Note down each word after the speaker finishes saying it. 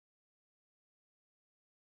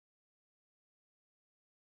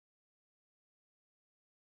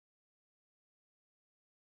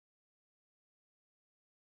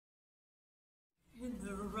In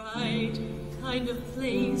the right kind of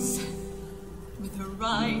place, with the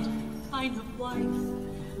right kind of wife,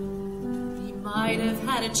 he might have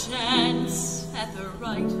had a chance at the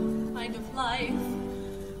right kind of life.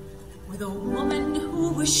 With a woman who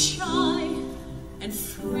was shy and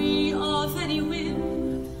free of any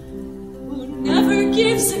whim, who never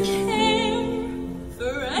gives a care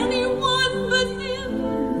for anyone but him.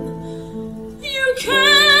 You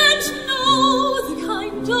can't know the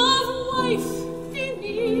kind of wife he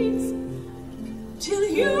needs till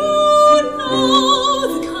you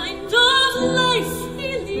know the kind of life he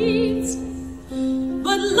leads.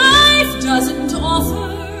 But life doesn't offer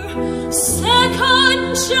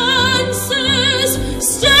second chances,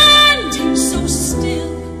 standing so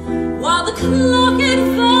still while the clock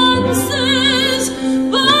advances.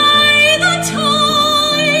 By the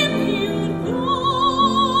time you know,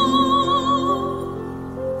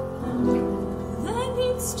 then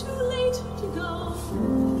it's too late to go.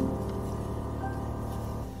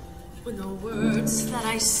 When the words that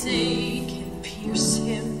I say can pierce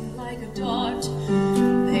him like a dart,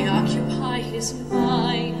 they occupy his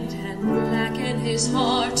mind and blacken his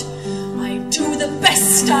heart. I do the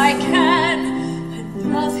best I can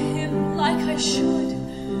and love him like I should,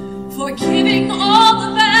 forgiving all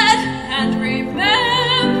the bad and remembering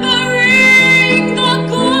the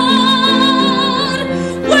good.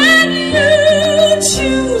 When you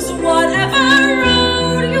choose whatever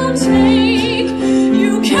road you'll take,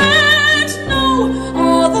 you can't know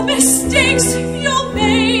all the mistakes